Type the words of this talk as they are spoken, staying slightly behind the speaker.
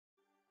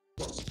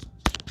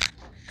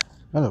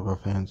Hello,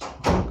 fans.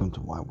 Welcome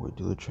to Why We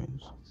Do the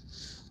Trains.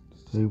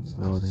 Today we're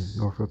building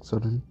Norfolk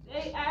Southern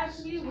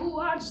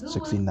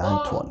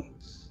 6920.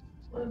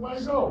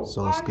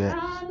 So let's get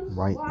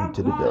right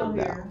into the build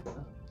now.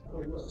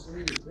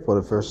 For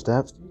the first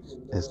step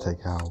is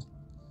take out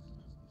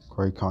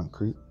gray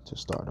concrete to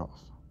start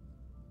off.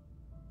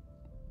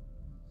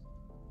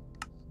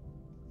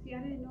 See, I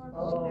didn't know I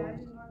could do that. I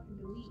didn't know I could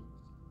delete.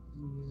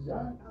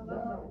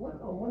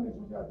 When did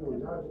you guys do it?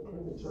 Y'all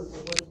clean the church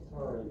at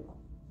what time?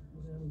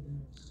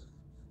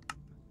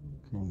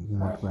 Okay, you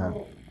want to have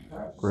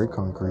gray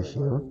concrete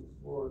here. You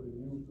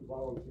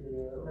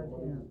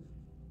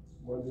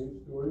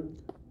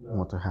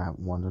want to have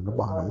one at the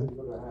bottom.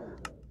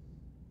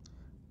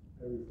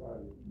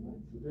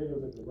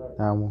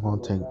 Now we're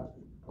going to take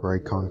gray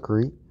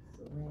concrete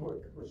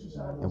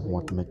and we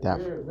want to make that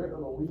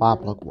 5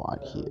 block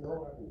wide here.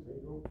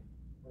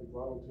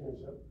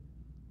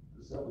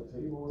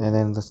 And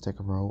then let's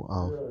take a row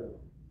of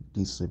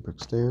these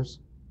brick stairs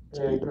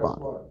to be the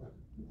bottom.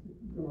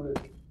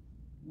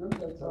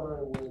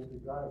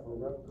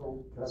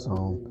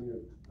 So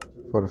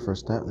for the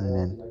first step, and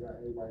then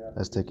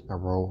let's take a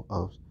row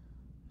of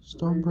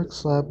stone brick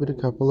slab with a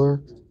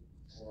coupler.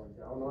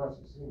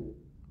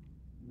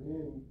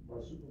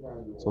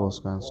 So let's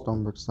go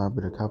stone brick slab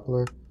with a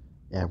coupler,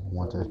 and we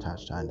want to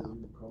attach that up.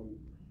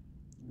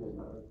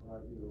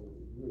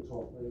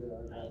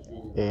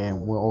 And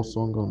we're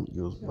also going to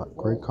use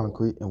gray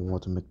concrete, and we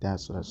want to make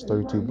that so that's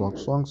 32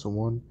 blocks long. So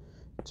 1,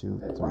 2,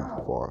 3,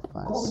 4,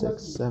 5,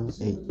 6, 7,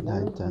 8,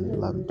 9, 10,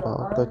 11,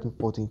 12, 13,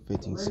 14,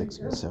 15,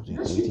 16, 17,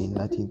 18,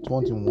 19,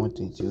 20, 21,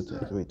 22,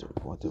 23,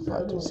 24,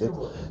 25, 26,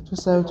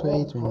 27,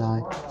 28,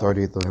 29,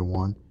 30,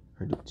 31,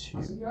 32.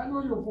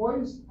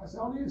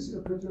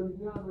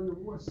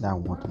 Now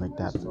we want to make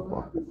that 3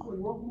 block.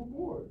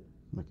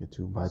 Make it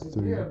 2 by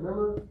 3.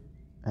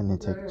 And then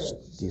take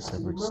these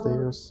separate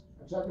stairs.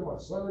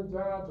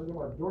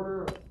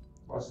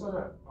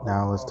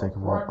 Now let's take a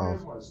row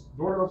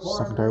of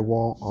secondary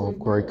wall of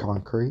gray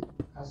concrete.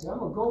 I said, I'm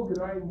gonna go get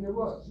it, I didn't give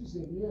up. She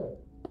said, yeah.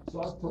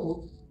 So I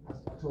told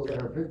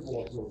her big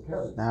wall to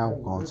Kevin. Now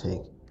we're gonna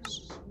take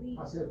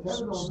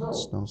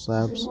stone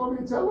slabs.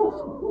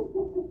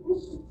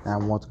 Now I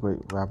want to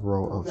grab a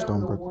row of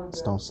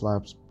stone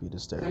slabs be the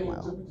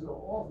stairwell.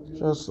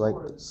 Just like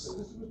this.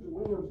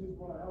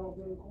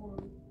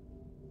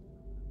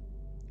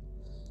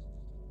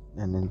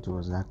 And then do the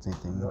exact same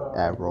thing,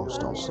 add row of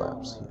stone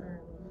slabs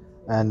here.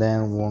 And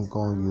then we're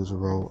going to use a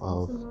row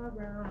of,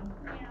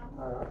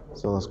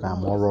 so let's get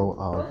more row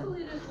of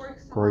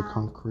gray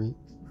concrete,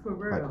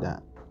 like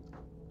that.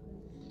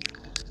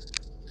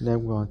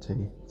 Then we're going to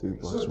take 3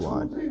 blocks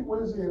wide. We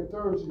want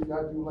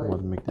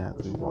to make that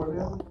 3 blocks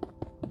wide.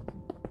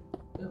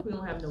 If we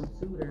don't have no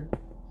tutor,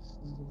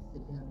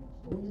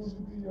 we just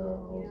sit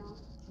down.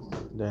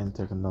 Then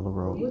take another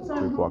row,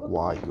 3 blocks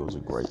wide,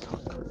 using gray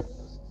concrete.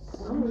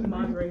 I'm with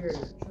mine right here.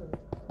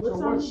 So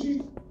what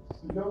she,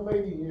 the young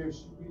lady here,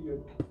 she be a,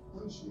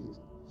 what is she?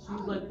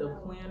 She's like the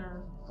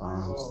planner.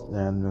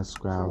 Then let's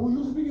grab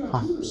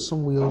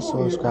some wheels, so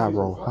let's grab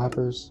row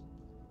hoppers.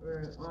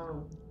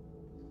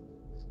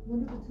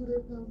 When did the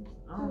tutor come?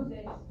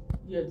 Tuesdays.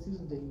 Yeah,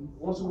 Tuesdays.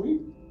 Once a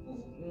week?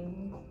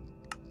 Mm-hmm.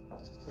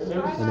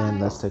 And then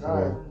let's take a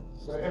row.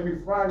 Every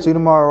Friday. See you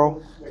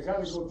tomorrow.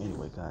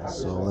 Anyway, guys,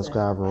 so let's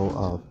grab a row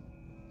of.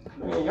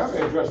 Man, y'all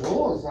better dress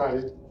warm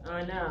Friday.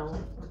 I know.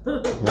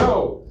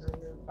 No,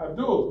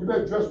 Abdul, you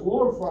better dress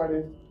warm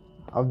Friday.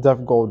 I'm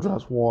definitely going to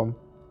dress warm.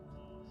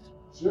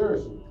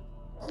 Seriously.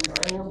 I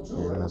am too.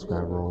 Yeah, let's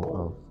grab a row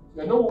of.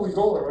 You know where we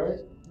going,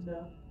 right?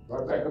 No.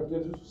 Right back up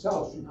there to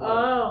South Street.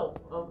 Oh,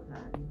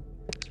 okay.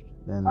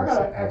 Then I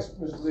gotta ask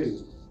Miss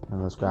Lee.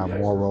 And let's grab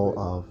more row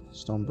of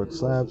stone brick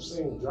slabs.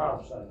 Same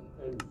job site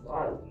every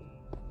Friday.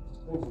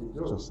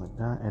 Just like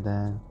that, and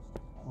then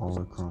all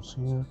across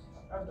here.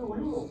 Abdul,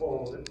 you don't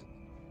follow it.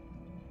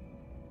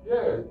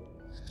 Yeah.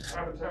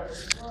 Advertise every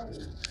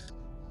Friday.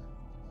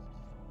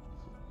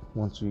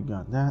 Once you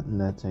got that, and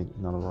then take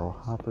another row of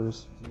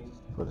hoppers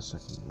for the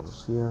second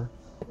wheels here.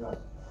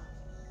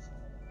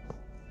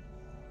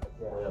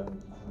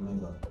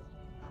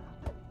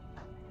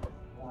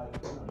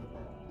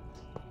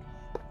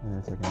 And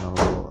then take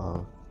another row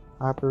of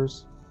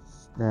hoppers.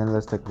 Then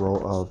let's take a row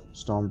of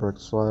stone brick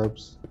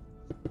slabs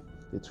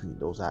between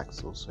those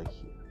axles right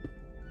here.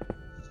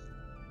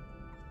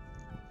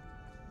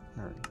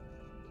 Alright.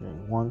 Okay,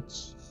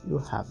 once you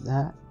have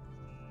that,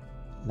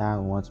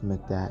 now we want to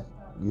make that,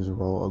 use a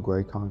row of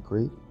gray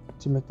concrete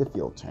to make the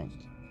fuel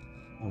tank.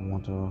 And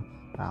want to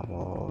grab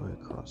all the way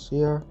across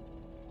here.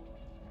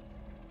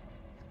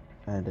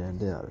 And then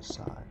the other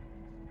side.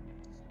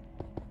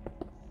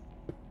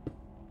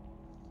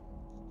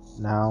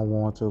 Now I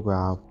want to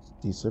grab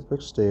these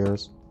brick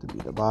stairs to be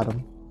the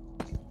bottom.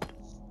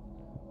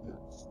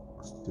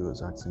 Do the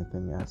exact same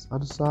thing as the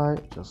other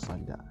side, just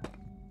like that.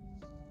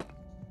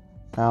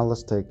 Now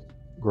let's take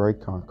gray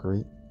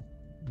concrete.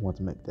 We want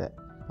to make that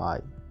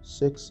 5,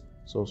 6.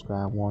 So let's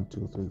grab 1,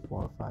 2, 3,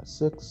 4, 5,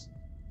 6.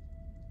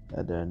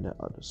 And then the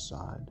other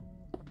side.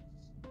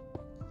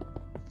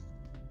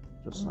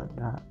 Just like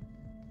that.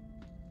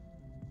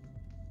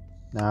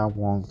 Now we're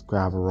going to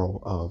grab a roll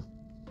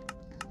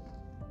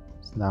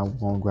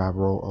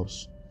of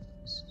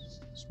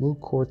smooth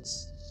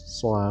quartz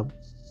slab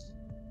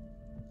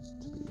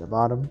to be the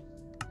bottom.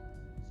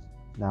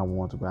 Now we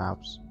want to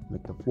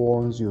make the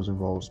floorings using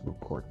roll of smooth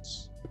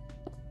quartz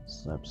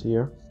slabs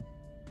here,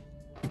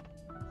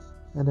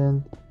 and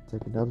then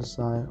take another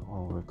side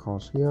all the way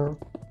across here,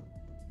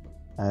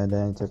 and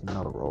then take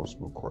another roll of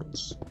smooth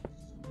quartz,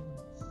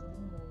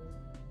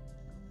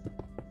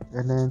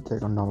 and then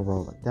take another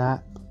roll like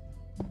that.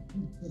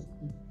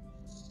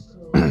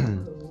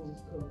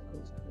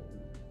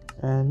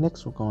 And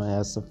next we're going to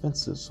add some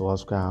fences. So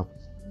let's grab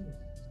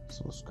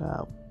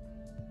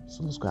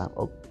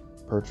a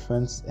birch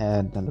fence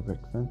and another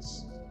brick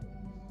fence.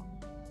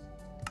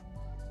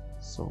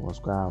 So let's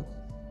grab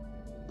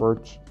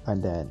birch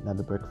and then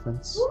another brick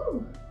fence.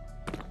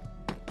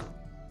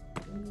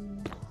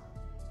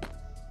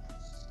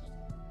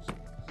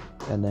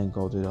 And then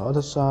go to the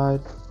other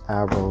side,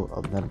 add a row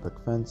of another brick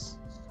fence,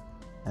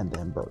 and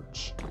then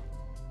birch.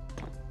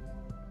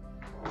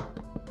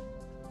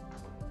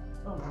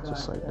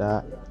 Just like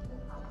that.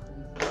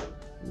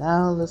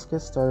 Now let's get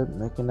started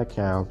making the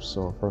cabs.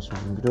 So first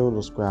what we're gonna do,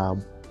 let's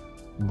grab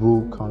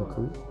blue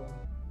concrete.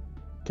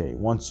 Okay,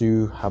 once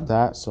you have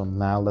that, so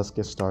now let's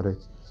get started.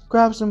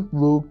 Grab some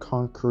blue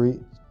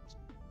concrete.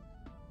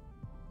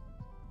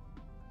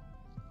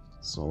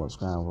 So let's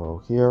grab a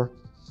row here.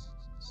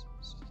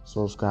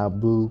 So let's grab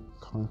blue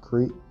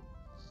concrete,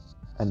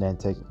 and then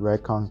take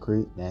red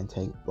concrete, then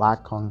take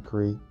black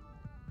concrete.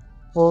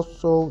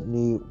 Also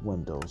need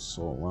windows.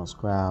 So let's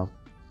grab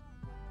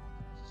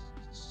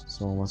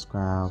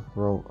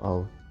row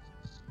of,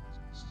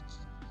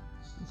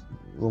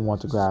 we want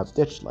to grab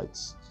ditch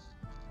lights.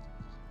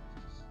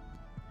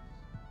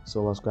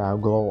 So let's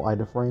grab glow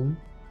item frame,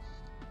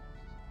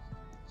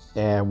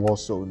 and we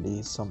also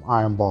need some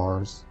iron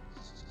bars,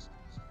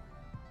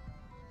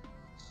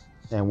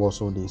 and we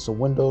also need some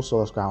windows. So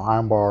let's grab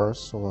iron bars.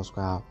 So let's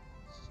grab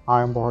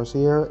iron bars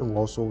here, and we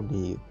also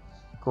need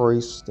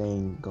gray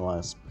stained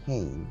glass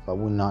pane, but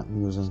we're not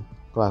using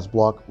glass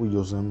block, we're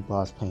using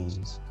glass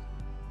panes.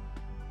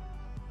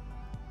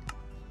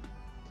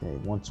 Okay,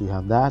 once you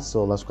have that,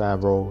 so let's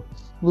grab roll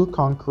blue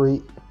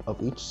concrete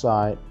of each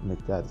side,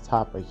 make that the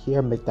top right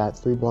here, make that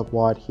 3 block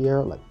wide here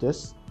like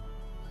this.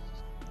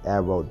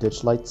 Add row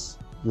ditch lights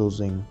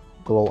using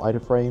glow item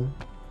frame,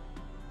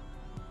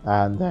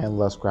 and then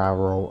let's grab a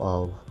row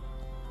of,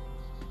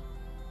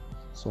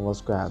 so let's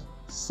grab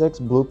 6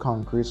 blue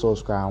concrete. So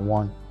let's grab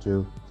 1,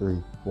 2,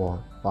 3,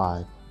 4,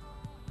 5,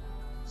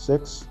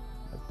 6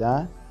 like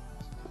that,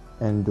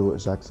 and do the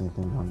exact same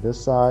thing on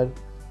this side.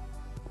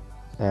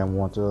 And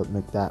want to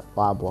make that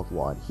 5 block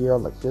wide here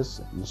like this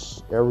in each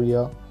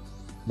area.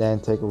 Then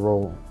take a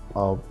roll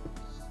of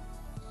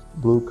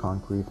blue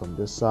concrete from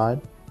this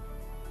side,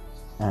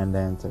 and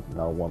then take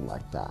another one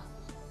like that.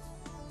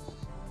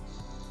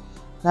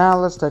 Now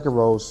let's take a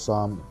roll of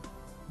some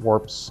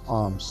warps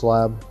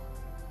slab.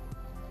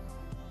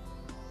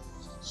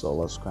 So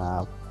let's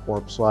grab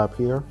warp slab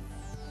here.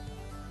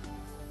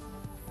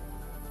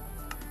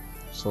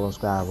 So let's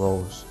grab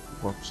rolls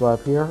warp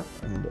slab here,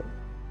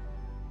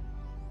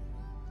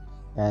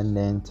 and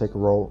then take a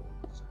row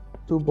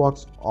 2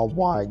 blocks of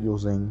wide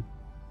using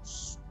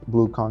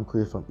blue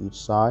concrete from each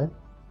side.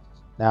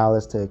 Now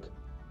let's take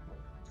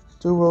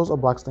 2 rows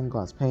of black stained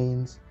glass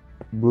panes,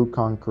 blue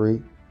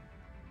concrete,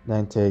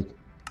 then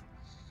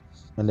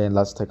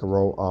let's take a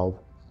row of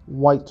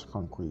white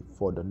concrete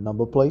for the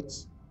number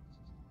plates.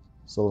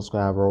 So let's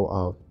grab a row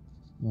of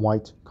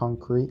white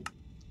concrete.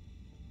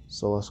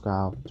 So let's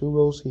grab 2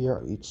 rows here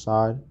on each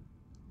side,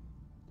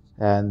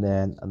 and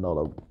then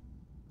another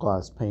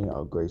glass pane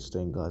or gray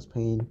stained glass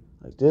pane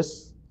like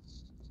this.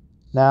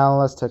 Now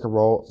let's take a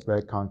row of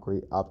red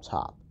concrete up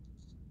top.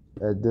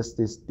 This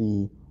is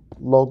the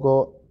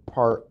logo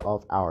part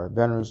of our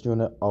veterans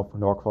unit of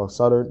Norfolk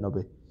Southern,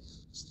 number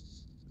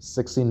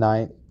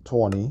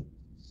 6920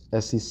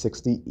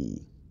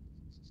 SD60E.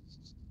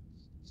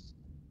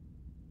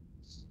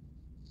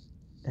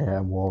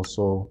 And we'll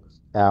also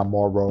add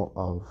more row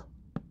of,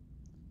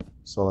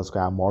 so let's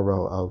grab more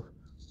row of,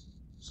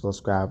 so let's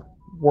grab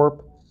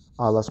warp,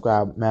 let's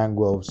grab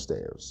mangrove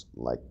stairs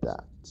like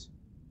that.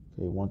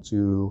 Okay, once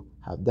you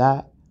have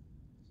that,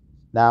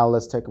 now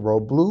let's take a row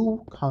of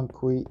blue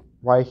concrete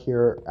right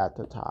here at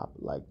the top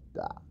like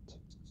that.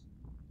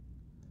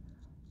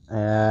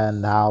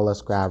 And now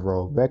let's grab a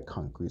row of red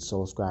concrete. So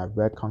let's grab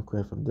red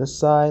concrete from this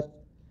side,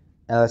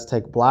 and let's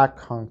take black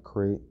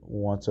concrete. We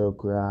want to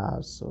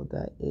grab so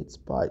that it's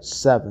by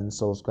 7.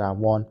 So let's grab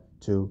 1,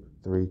 2,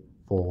 3,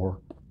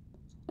 4,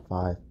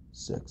 5,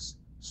 6,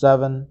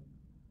 7.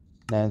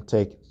 Then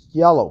take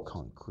yellow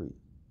concrete.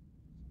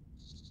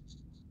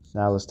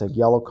 Now let's take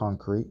yellow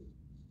concrete.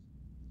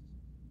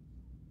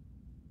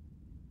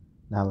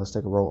 Now let's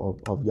take a row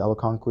of yellow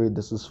concrete.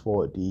 This is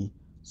for the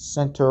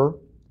center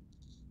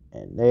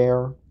and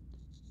there.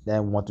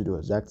 Then we want to do the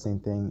exact same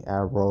thing.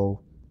 Add a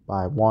row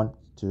by 1,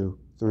 2,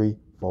 3,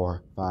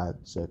 4, 5,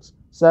 6,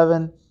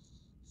 7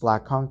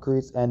 black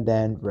concretes, and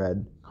then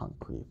red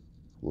concrete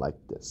like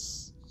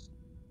this.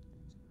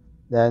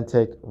 Then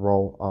take a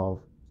row of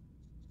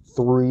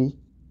 3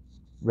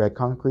 red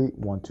concrete,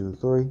 1, 2,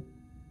 3.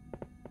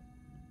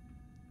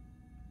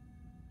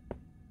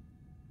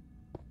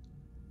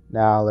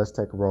 Now let's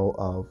take a row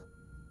of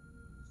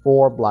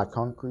 4 black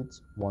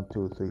concretes, 1,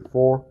 2, 3,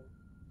 4,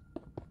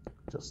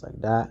 just like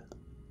that.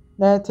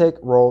 Then take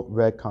a row of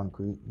red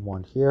concrete,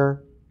 1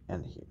 here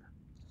and here.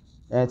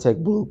 And take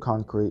blue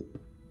concrete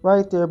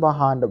right there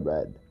behind the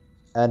red.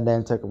 And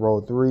then take a row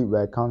of 3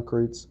 red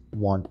concretes,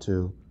 1,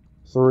 2,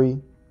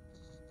 3.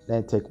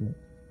 Then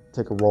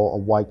take a row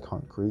of white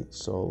concrete.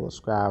 So let's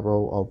grab a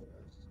row of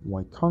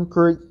white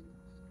concrete.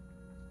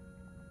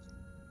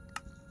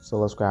 So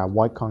let's grab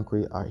white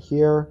concrete right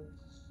here.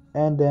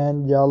 And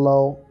then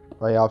yellow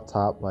right up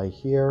top right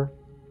here.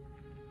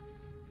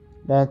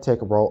 Then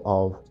take a row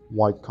of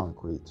white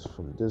concrete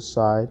from this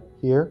side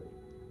here,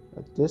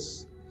 like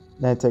this.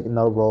 Then take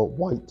another row of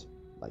white,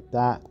 like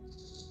that.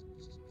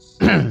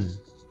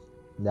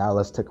 Now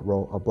let's take a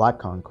row of black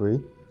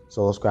concrete.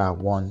 So let's grab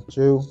 1,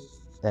 2,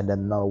 and then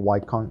another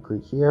white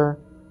concrete here.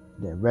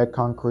 Then red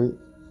concrete,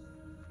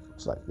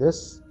 just like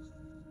this.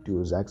 Do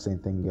the exact same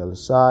thing the other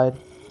side.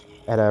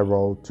 And I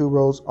roll 2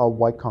 rows of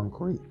white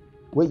concrete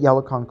with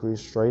yellow concrete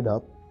straight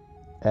up.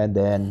 And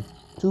then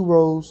 2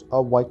 rows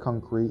of white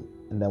concrete,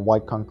 and then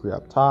white concrete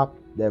up top,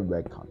 then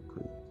red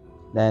concrete.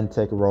 Then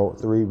take a row of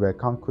 3 red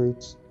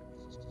concretes.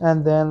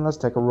 And then let's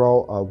take a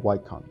row of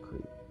white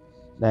concrete.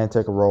 Then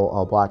take a row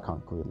of black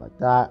concrete like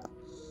that.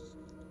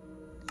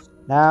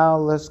 Now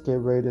let's get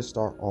ready to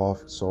start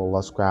off. So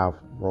let's grab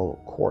a row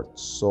of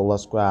quartz. So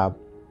let's grab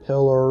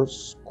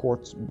pillars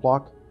quartz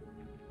block.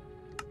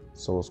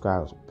 So let's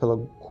grab pillar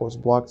quartz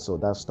block. So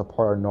that's the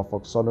part of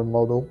Norfolk Southern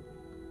logo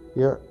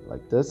here,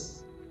 like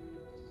this.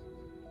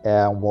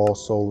 And we'll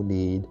also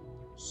need,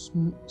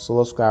 so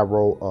let's grab a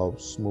row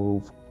of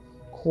smooth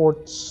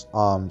quartz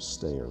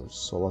stairs.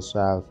 So let's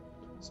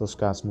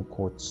grab smooth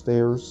quartz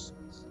stairs.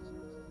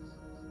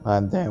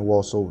 And then we'll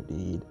also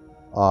need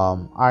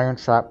iron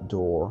trap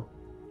door.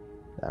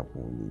 That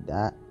we'll need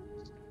that.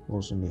 We'll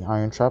also need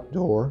iron trap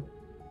door,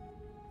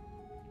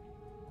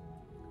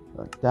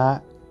 like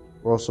that.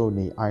 We'll also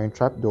need iron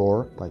trap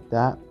door, like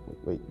that.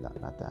 Wait,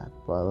 not that.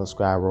 But let's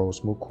grab a row of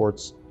smooth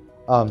quartz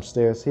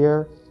stairs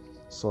here.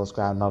 So let's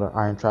grab another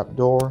iron trap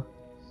door.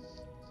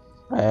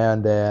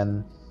 And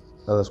then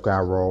let's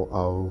grab a row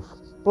of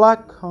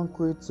black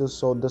concrete.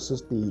 So this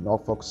is the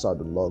Norfolk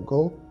Southern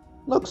logo.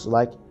 Looks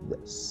like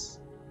this.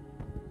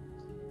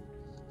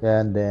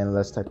 And then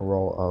let's take a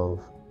row of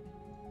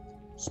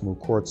smooth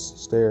quartz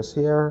stairs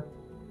here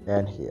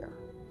and here.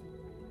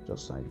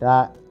 Just like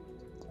that.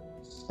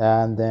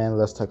 And then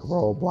let's take a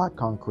row of black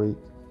concrete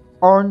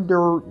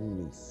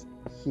underneath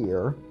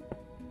here.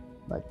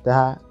 Like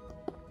that.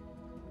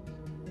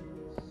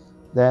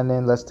 Then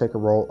let's take a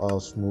row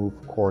of smooth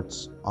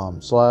quartz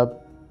slab.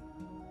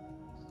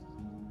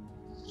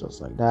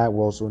 Just like that.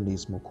 We'll also need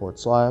smooth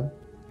quartz slab.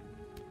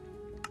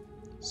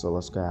 So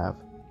let's grab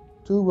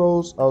 2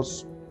 rows of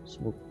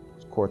smooth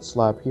quartz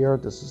slab here.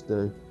 This is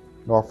the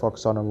Norfolk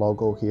Southern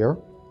logo here.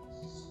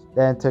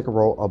 Then take a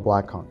row of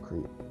black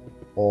concrete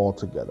all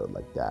together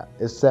like that,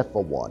 except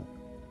for one.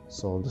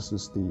 So this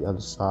is the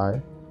other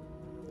side.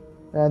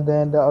 And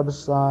then the other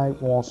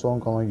side, we're also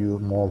going to use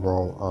more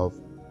row of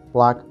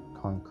black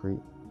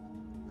concrete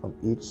from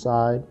each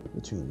side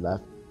between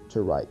left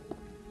to right,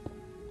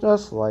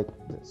 just like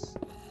this.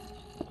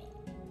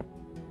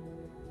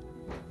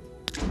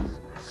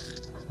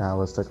 Now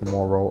let's take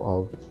more row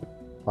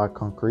of black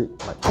concrete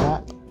like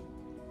that.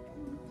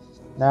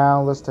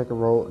 Now let's take a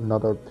row,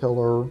 another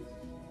pillar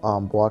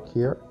block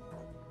here.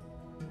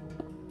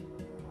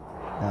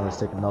 Now let's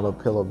take another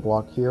pillar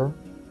block here.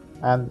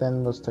 And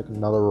then let's take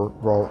another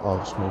row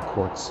of smooth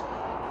quartz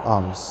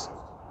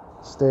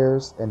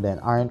stairs, and then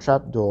iron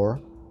trap door.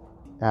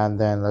 And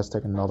then let's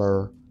take a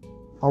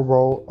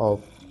row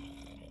of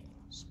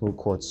smooth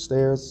quartz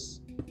stairs,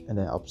 and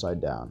then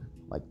upside down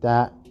like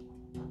that.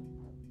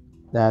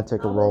 Then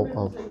take a row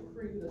of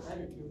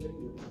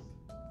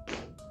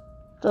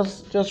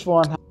just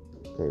one.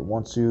 Okay,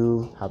 once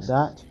you have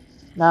that,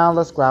 now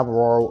let's grab a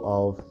row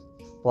of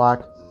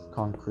black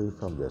concrete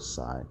from this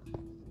side,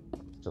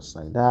 just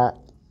like that.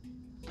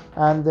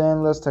 And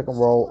then let's take a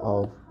row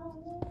of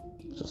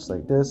just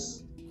like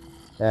this,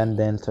 and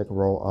then take a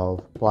row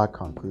of black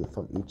concrete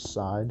from each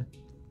side.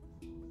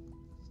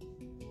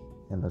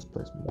 And let's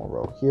place more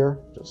row here,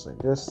 just like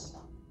this.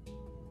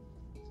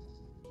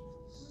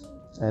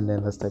 And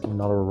then let's take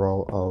another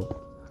row of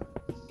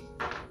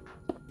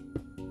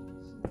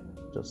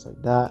just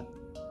like that.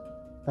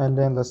 And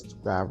then let's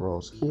grab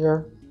rows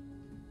here.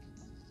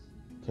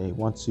 Okay,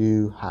 once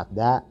you have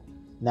that,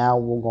 now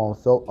we're going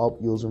to fill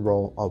up using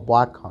row of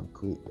black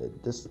concrete.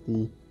 This is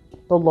the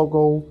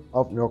logo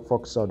of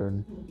Norfolk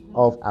Southern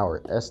of our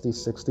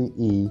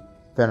SD60E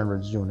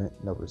veterans unit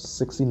number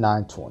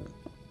 6920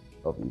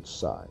 of each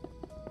side.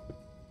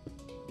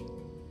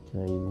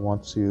 Okay,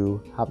 once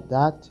you have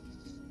that,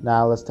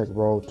 now let's take 2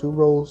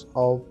 rows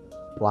of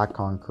black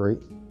concrete.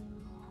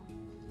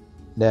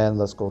 Then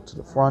let's go to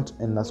the front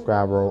and let's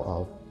grab a row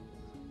of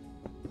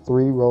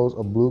 3 rows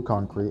of blue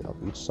concrete of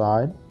each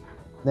side.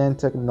 Then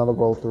take another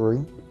row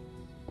 3.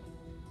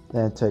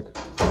 Then take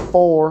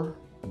 5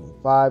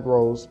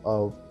 rows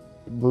of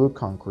blue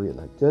concrete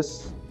like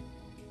this,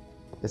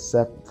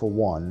 except for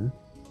 1.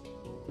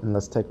 And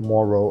let's take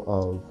more row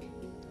of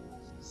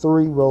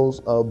 3 rows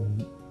of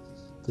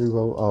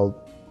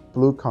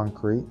blue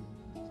concrete.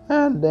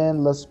 And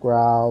then let's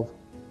grab,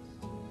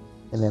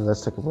 and then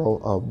let's take a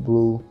row of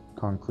blue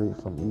concrete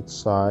from each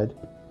side,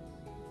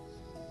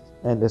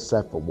 and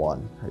except for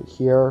 1 right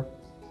here,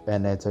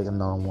 and then take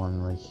another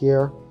one right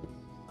here,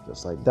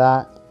 just like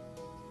that,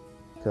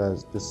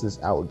 because this is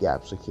our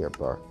gaps here,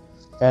 bro.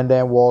 And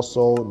then we'll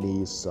also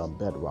need some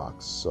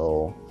bedrock.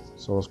 So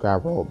let's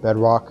grab a row of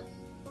bedrock.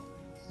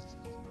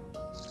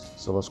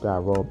 So let's grab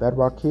a row of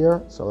bedrock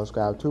here. So let's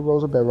grab 2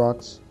 rows of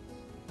bedrocks,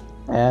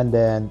 and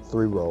then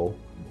 3 row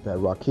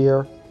bedrock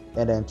here,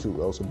 and then 2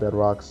 rows of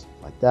bedrocks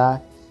like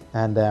that,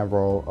 and then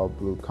row of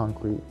blue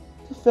concrete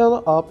to fill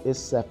it up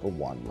except for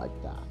 1 like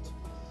that.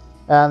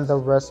 And the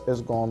rest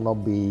is gonna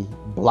be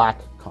black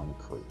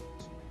concrete,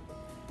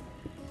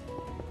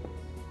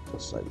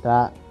 just like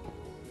that.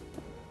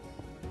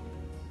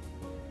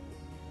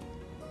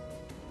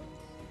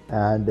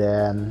 And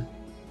then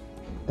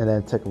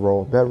take a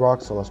row of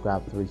bedrock. So let's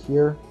grab 3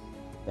 here,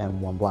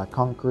 and 1 black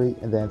concrete,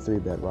 and then 3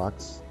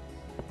 bedrocks,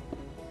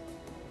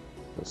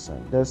 just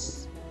like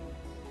this.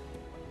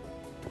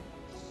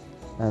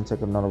 And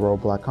take another row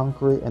of black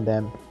concrete, and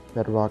then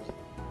bedrock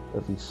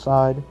of each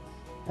side,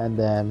 and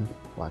then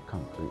black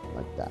concrete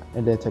like that.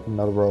 And then take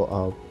another row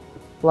of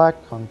black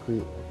concrete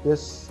like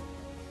this.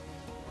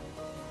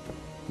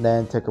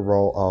 Then take a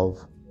row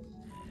of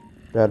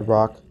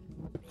bedrock,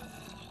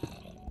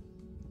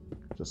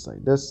 just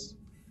like this.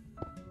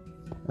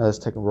 And let's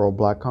take a row of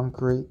black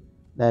concrete,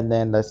 and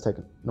then let's take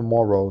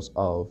more rows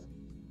of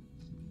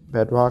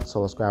bedrock. So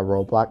let's grab a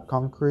row of black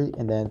concrete,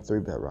 and then 3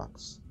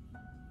 bedrocks,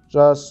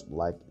 just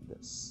like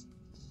this.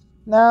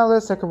 Now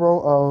let's take a row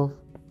of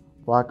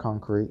black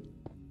concrete,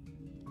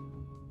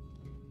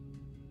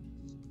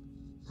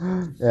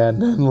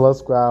 and then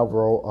let's grab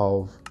rows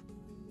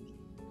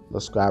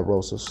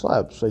of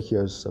slabs. So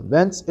here's the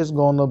vents is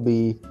gonna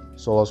be,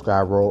 so let's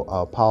grab a row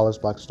of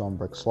polished black stone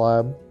brick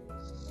slab,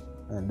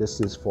 and this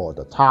is for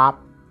the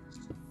top,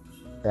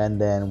 and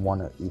then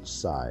 1 on each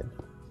side.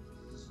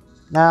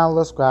 Now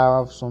let's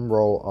grab some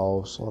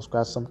let's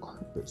grab some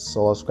carpet.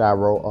 So let's grab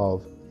a row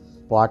of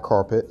black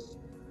carpet.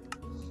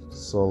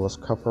 So let's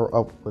cover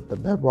up with the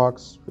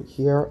bedrocks right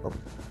here of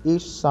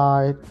each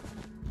side.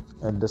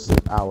 And this is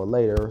our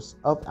layers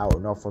of our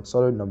Norfolk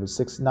Southern number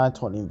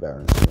 6920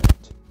 variance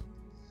unit.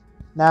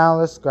 Now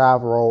let's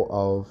grab a row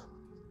of,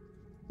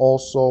 we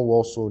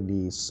also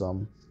need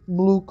some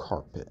blue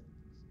carpet.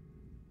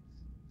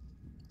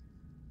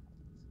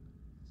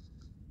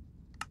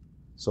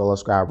 So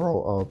let's grab a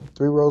row of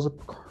 3 rows of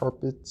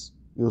carpets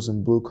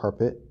using blue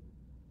carpet,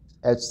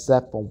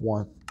 except for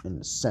 1 in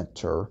the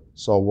center.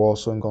 So we're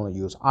also going to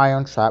use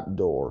iron trap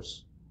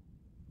doors.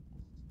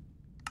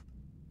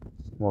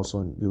 We'll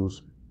also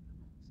use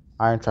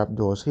iron trap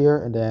doors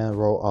here, and then a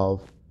row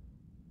of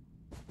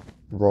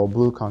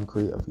blue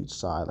concrete of each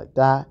side like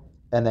that,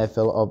 and then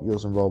fill it up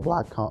using row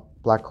black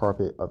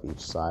carpet of each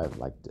side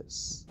like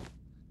this.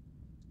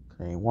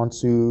 Okay,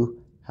 once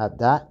you have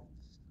that,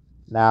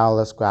 now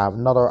let's grab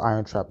another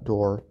iron trap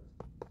door,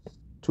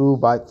 2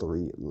 by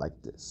 3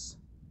 like this.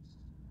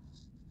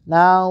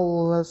 Now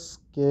let's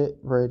get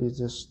ready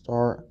to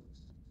start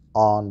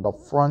on the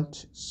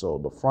front. So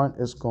the front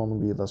is going to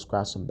be, let's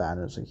grab some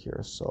banners in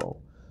here.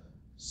 So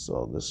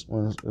this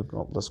one is,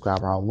 let's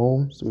grab our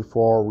looms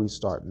before we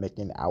start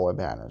making our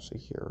banners in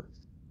here.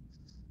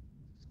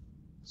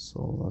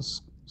 So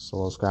let's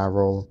grab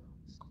our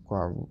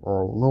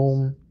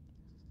loom.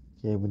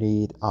 Okay, we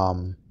need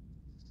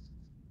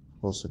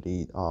also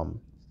need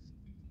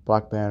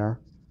black banner.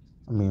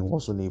 We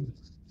also need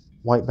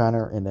white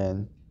banner, and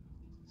then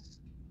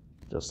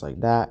just like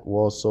that. We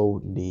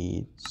also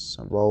need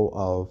some row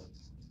of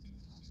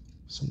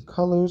some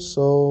colors.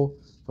 So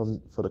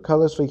for the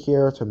colors right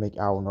here to make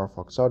our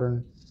Norfolk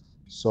Southern.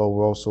 So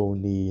we also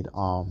need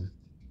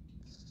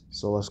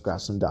so let's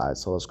grab some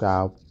dyes. So let's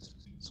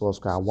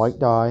grab white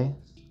dye,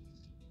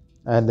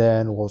 and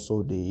then we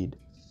also need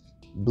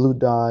blue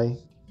dye,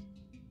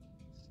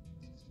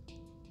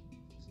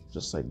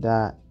 just like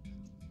that.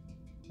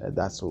 And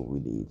that's what we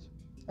need.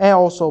 And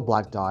also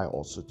black dye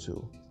also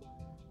too.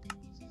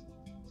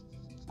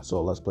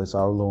 So let's place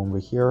our loom over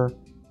here.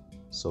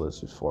 So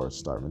this is for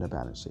starting the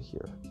banners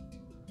here.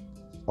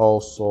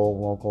 Also,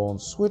 we're going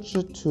to switch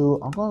it to,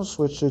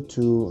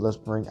 let's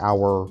bring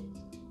our,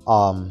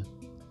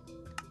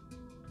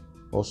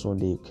 also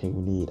need, we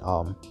need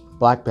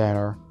black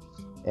banner,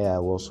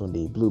 and we also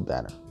need blue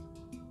banner.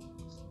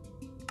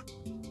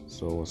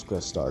 So let's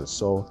get started.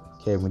 So,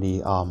 we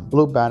need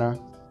blue banner,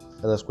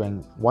 and let's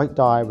bring white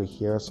dye right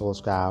here. So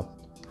let's grab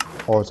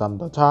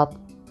horizontal top.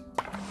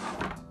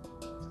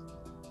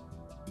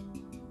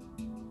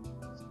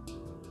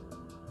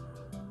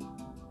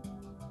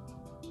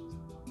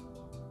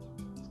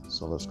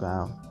 So let's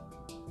grab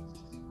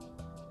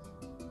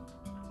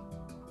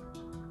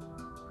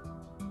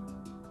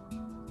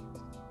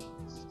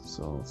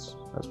So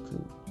that's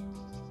pretty.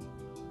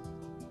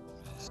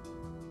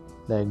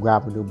 Then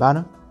grab a new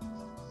banner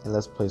and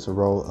let's place a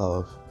row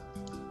of.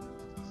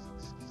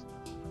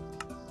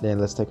 Then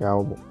let's take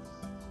our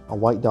a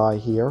white die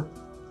here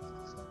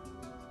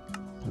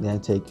and then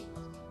take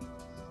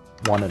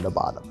one in the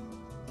bottom.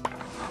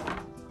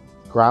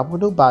 Grab a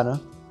new banner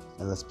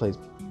and let's place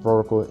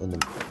vertical in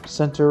the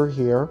center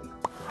here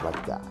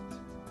like that.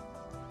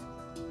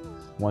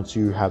 Once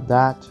you have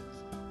that,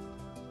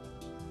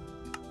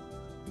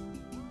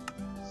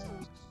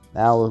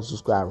 now let's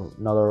just grab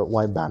another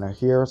white banner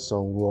here.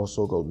 So we'll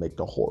also go make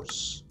the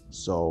horse.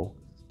 So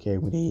okay,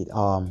 we need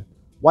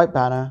white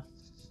banner.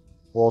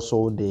 We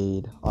also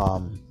need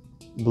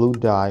blue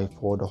dye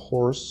for the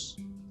horse.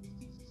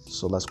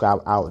 So let's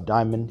grab our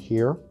diamond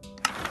here.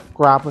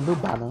 Grab a new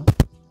banner.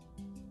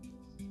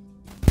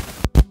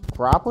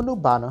 Grab a new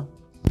banner.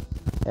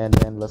 And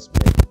then let's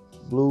make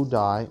blue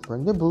dye.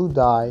 Bring the blue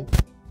dye.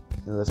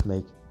 And let's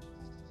make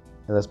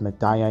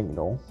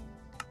diagonal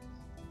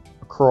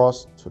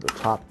across to the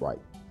top right.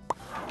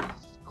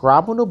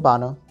 Grab a new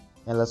banner.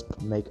 And let's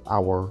make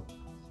our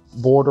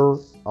border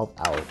of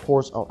our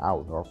horse of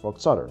our Norfolk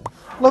Southern.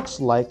 Looks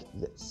like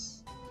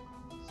this.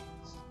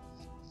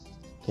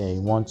 Okay,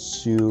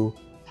 once you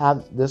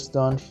have this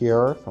done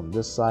here from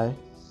this side,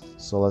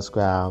 so let's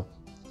grab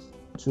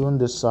two on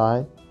this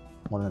side,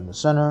 one in the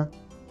center,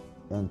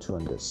 and two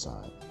on this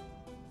side.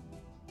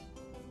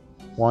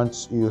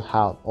 Once you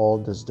have all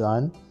this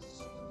done,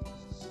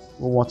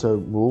 we want to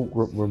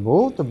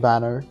remove the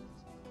banner.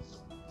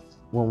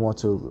 We want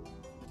to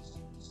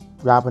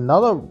grab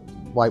another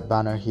white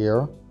banner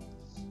here.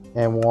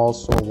 And we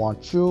also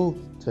want you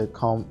to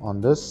come on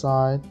this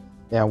side,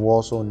 and we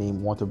also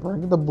want to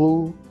bring the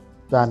blue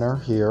banner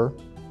here,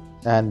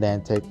 and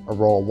then take a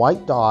roll of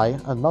white dye,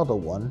 another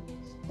one,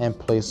 and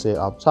place it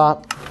up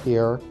top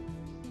here.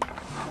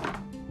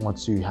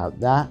 Once you have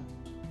that,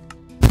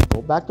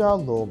 go back to our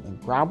loom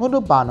and grab a new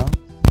banner.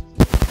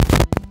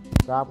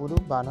 Grab a new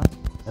banner,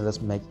 and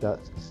let's make the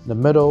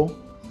middle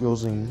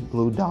using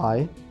blue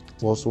dye.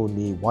 We also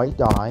need white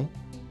dye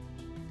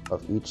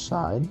of each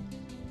side.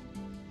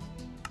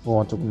 We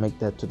want to make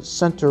that to the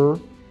center. We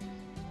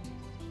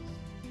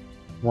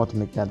want to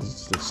make that to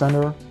the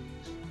center.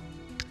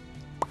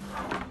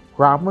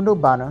 Grab a new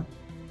banner.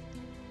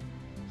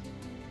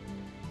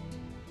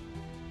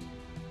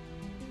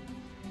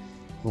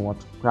 We want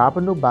to grab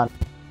a new banner.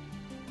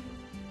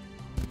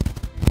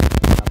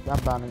 Grab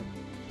that banner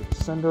to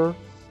the center.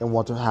 And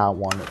want to have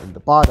one in the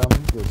bottom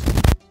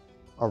using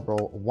a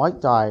row of white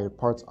dye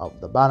parts of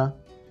the banner.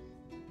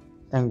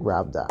 And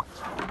grab that.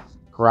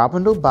 Grab a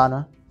new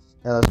banner.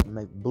 And let's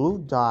make blue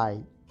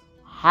dye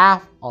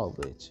half of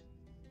it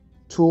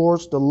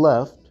towards the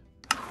left,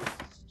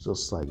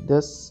 just like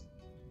this.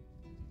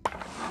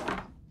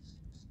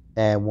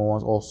 And we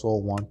also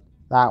want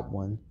that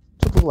one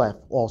to the left,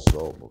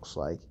 also looks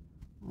like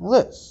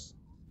this.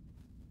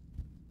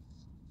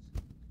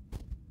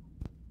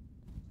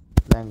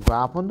 Then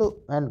grab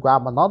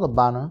another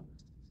banner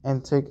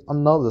and take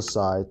another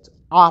side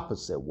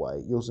opposite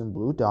way using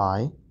blue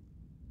dye.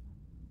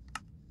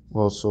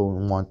 We also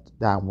want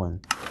that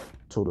one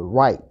to the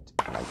right,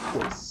 like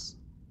this.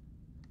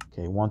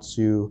 Okay, once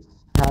you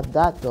have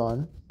that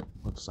done,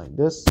 looks like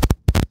this,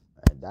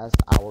 and that's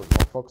our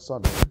Norfolk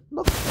Southern.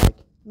 Looks like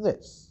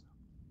this.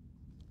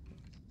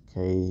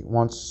 Okay,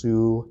 once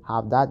you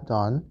have that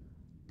done,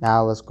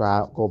 now let's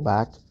go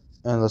back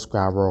and let's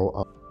grab row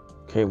up.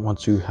 Okay,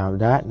 once you have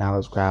that, now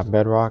let's grab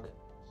bedrock,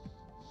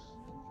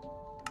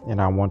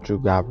 and I want you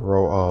to grab a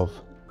row of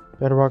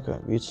bedrock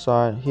on each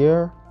side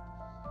here,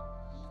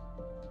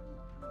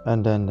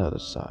 and then the other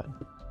side.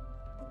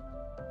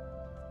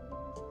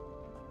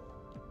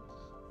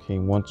 Okay,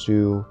 once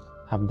you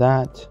have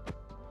that,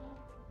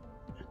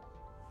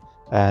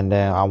 and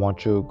then I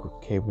want you,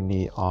 okay, we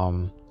need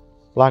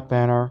black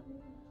banner,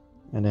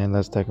 and then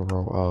let's take a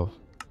row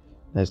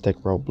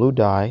of blue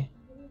dye,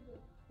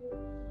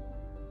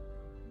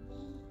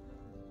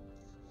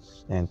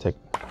 and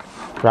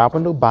grab a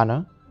new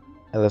banner,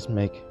 and let's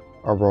make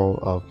a row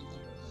of,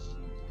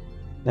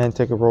 then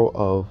take a row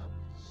of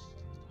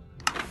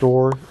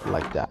door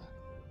like that.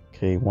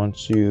 Okay,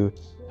 once you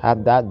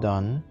have that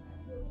done,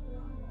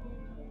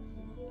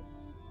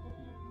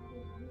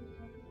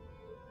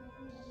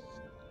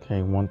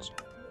 okay, once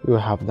you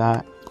have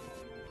that,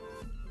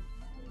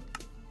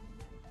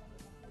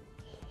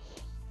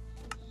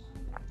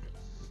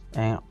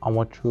 and I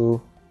want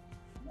you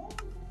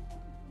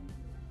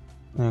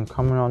and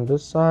coming on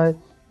this side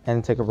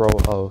and take a row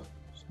of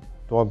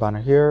door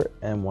banner here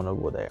and one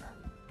over there,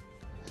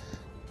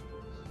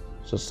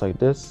 just like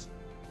this.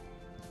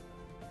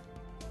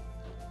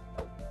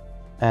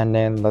 And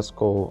then let's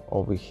go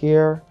over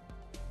here.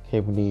 Okay,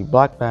 we need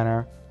black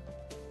banner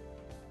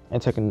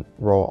and take a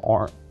row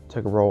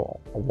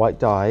of white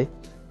dye,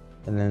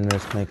 and then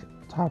let's make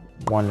top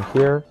one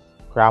here.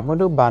 Grab a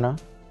new banner.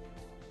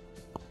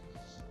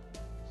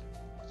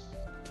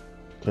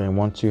 Okay,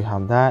 once you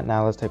have that,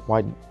 now let's take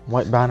white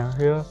banner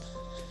here,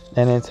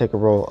 and then take a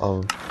row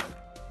of,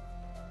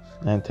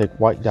 and take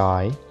white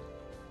dye,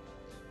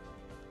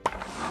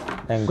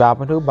 Then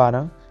grab into the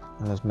bottom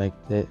and let's make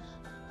it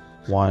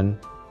one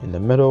in the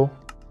middle,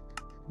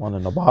 one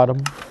in the bottom,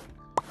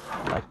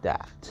 like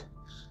that.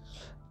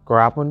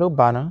 Grab into the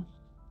bottom,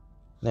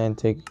 then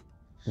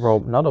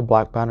roll another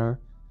black banner,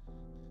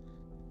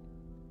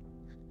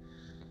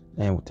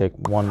 and we'll take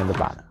one in the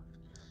bottom.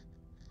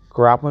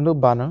 Grab into the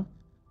bottom,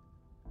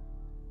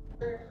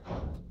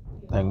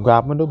 then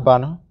grab into the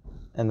bottom,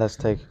 and let's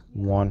take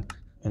one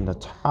in the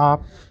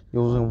top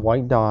using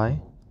white dye.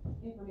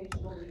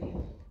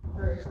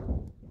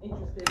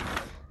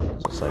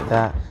 Just like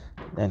that.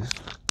 Then,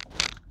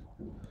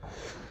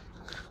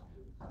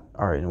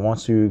 all right,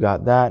 once you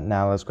got that,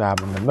 now let's grab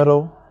in the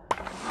middle,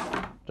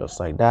 just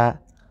like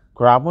that.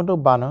 Grab on the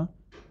bottom,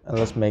 and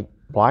let's make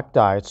black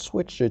dye.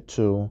 Switch it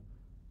to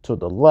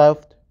the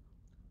left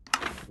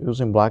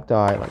using black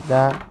dye like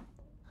that.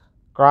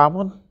 Grab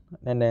one,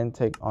 and then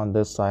take on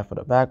this side for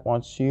the back.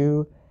 Once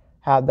you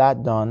have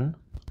that done,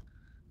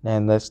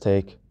 then let's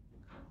take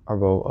a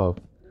row of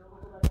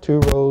 2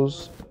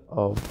 rows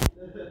of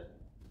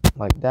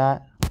like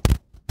that.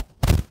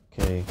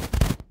 Okay,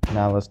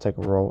 now let's take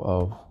a row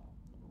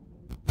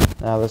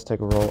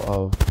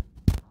of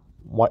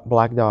white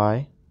black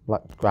dye.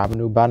 Grab a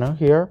new banner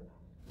here,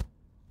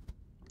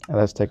 and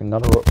let's take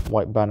another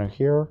white banner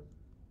here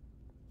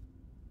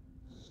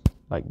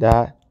like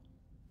that.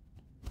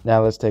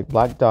 Now let's take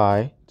black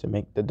dye to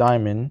make the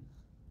diamond,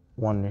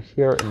 one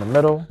here in the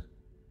middle.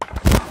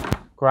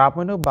 Grab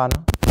a new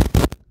banner,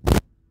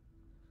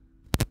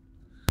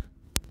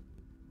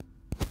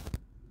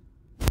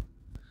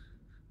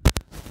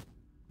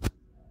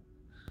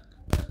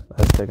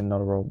 let's take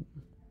another row.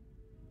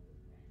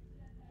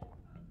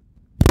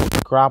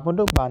 Grab a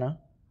new banner,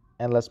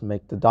 and let's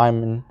make the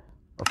diamond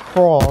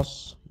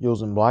across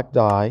using black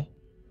dye.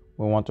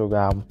 We want to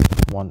grab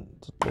one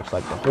that looks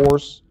like the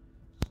horse,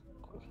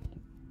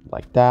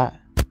 like that.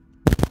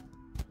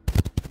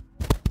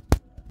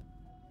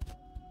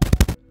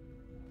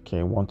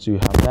 Okay, once you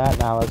have that,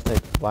 now let's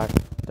take black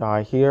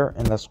dye here,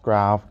 and let's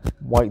grab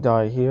white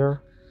dye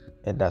here,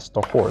 and that's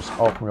the horse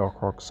of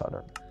Norfolk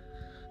Southern.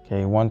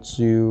 Okay, once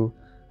you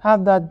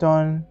have that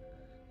done,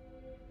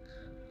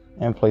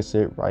 and place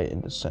it right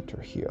in the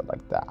center here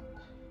like that.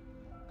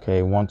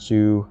 Okay, once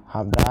you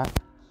have that,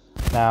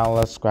 now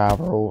let's grab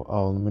a row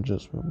of, let me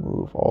just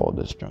remove all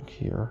this junk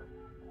here.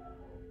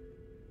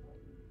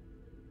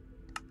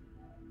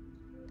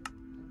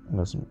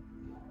 Let's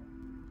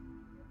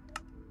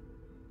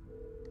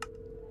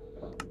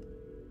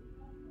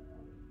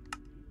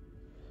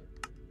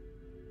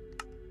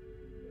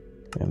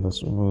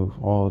remove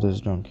all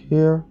this junk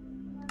here.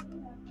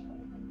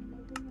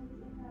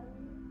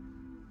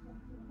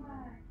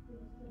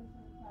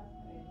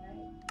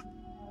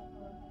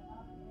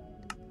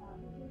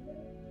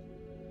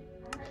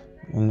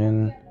 And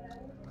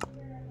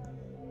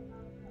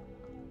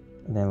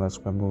then let's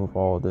remove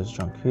all this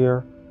junk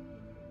here.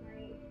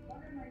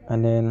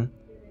 And then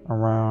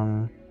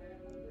around,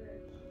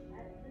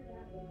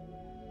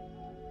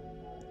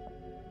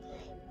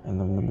 and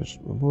then let me just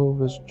remove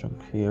this junk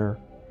here.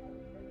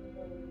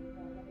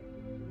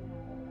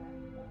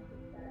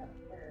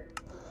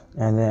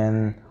 And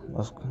then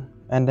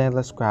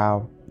let's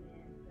grab.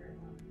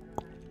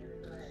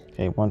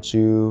 Okay, once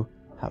you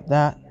have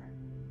that,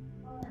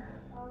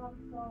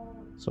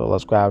 so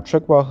let's grab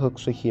trick rod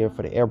hooks right here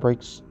for the air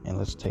brakes, and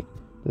let's take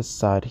this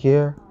side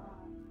here,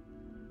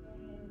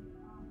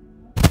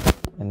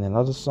 and then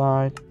other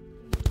side.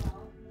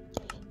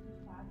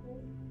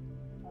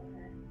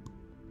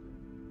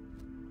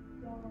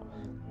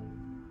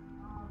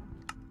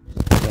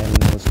 Then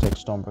let's take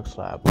stone brick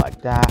slab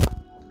like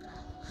that,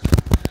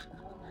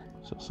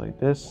 just like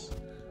this.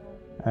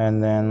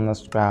 And then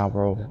let's grab a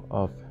row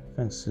of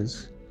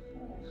fences.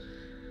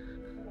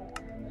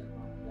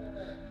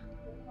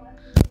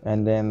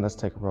 And then let's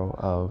take a row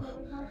of,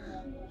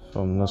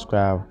 let's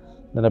grab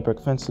another brick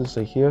fences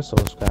right here. So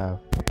let's grab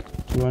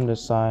 2 on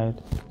this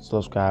side. So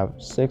let's grab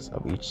 6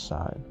 of each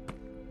side.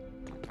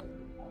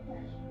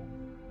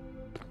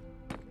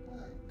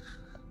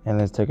 And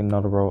let's take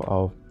another row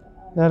of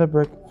another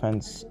brick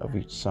fence of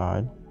each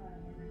side.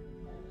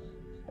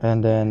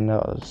 And then the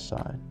other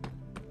side.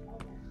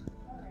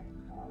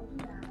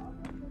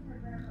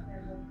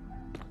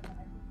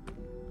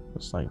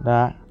 Just like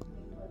that.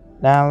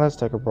 Now let's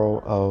take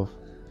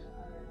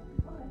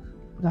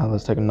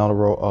another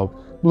row of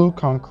blue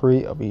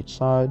concrete of each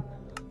side,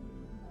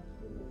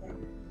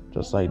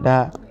 just like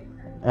that.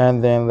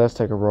 And then let's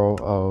take a row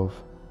of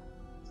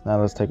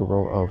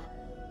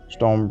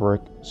stone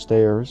brick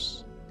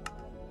stairs,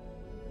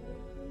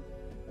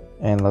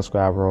 and let's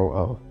grab a row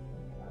of,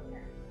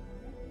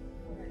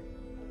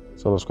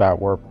 so let's grab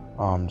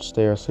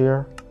stairs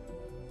here.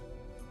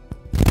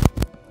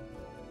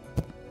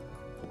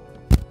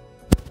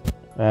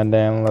 And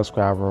then let's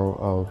grab a row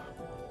of,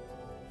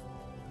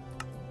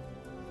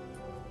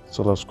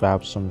 so let's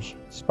grab some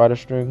spider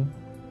string,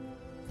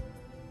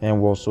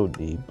 and we'll also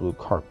need blue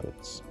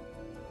carpets.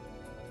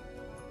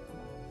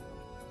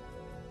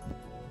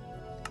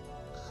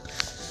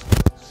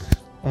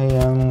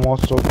 And we're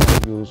also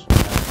going to use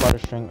spider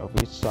string of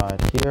each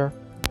side here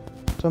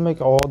to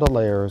make all the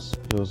layers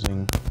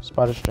using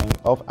spider string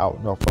of our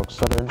Norfolk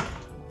Southern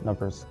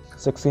numbers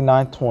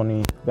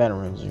 6920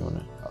 veterans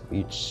unit of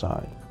each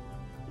side.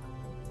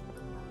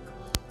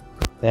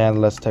 Then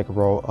let's take a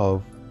row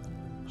of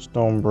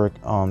stone brick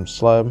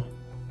slab.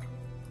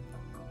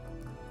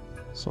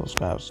 So let's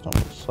grab stone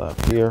brick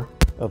slab here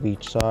of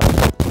each side,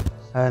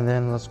 and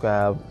then let's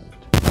grab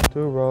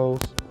 2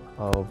 rows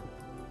of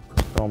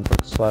stone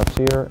brick slabs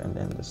here, and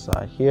then this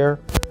side here,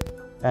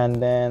 and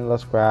then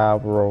let's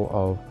grab a row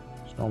of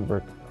stone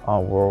brick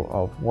row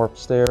of warp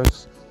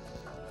stairs,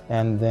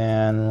 and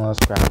then let's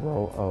grab a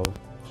row of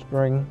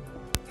string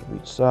of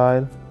each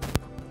side,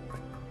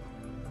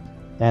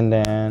 and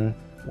then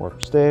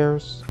warp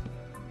stairs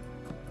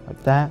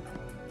like that.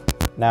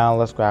 Now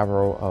let's grab a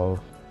row of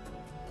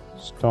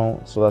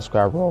stone. So let's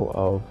grab a row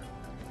of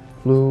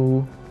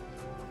blue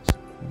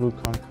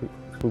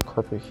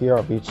carpet here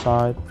of each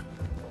side.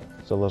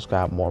 So let's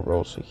grab more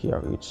rows here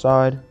of each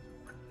side,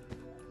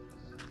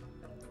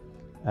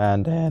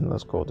 and then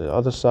let's go to the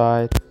other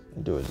side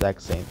and do the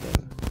exact same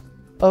thing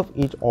of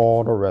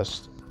all the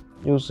rest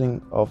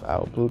using of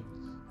our blue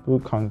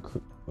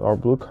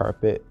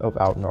carpet of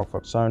our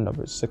Norfolk Southern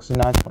number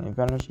 6920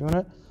 veterans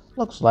unit.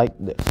 Looks like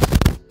this.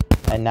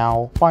 And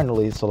now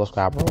finally, so let's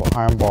grab a row of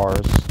iron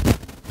bars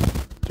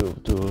to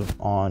do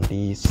on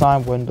the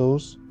side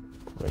windows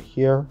right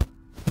here,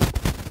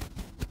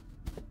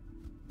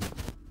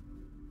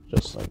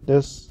 just like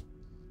this.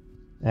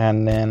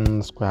 And then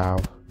let's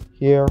grab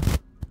here,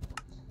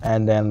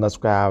 and then let's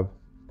grab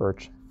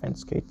birch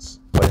fence gates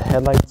for the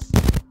headlights,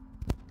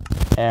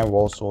 and we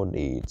also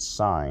need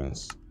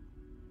signs.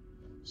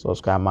 So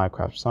let's grab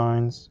Minecraft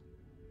signs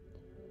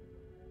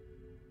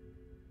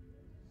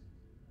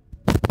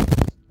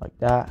like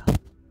that.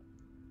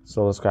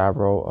 So let's grab a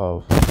row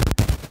of,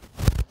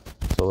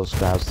 so let's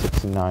grab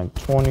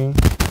 6920,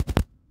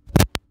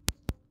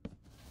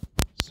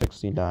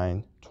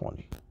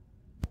 6920.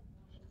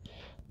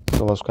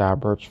 So let's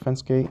grab birch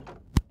fence gate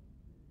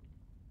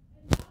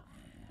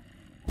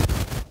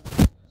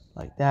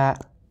like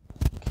that.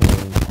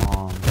 Okay,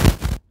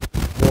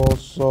 we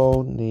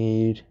also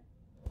need,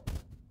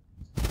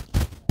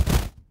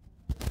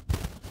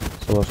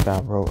 so let's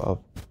grab a row of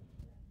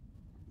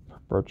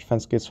birch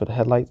fence gates for the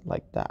headlight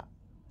like that.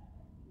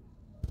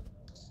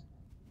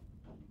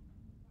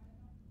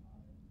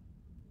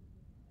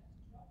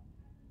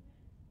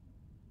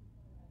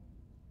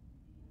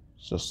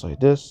 Just like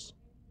this.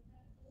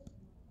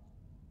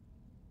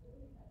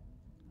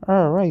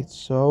 Alright,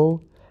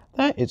 so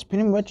that is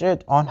pretty much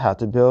it on how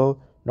to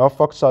build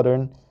Norfolk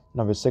Southern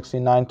number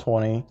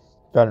 6920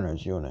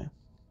 veterans unit.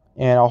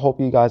 And I hope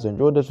you guys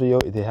enjoyed this video.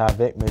 If you have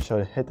it, make sure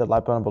to hit the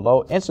like button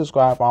below and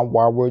subscribe on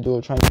while we're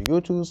doing trying to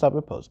YouTube, stop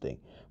posting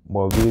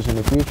more videos in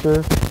the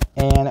future.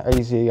 And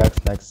I'll see you guys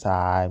next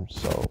time.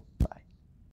 So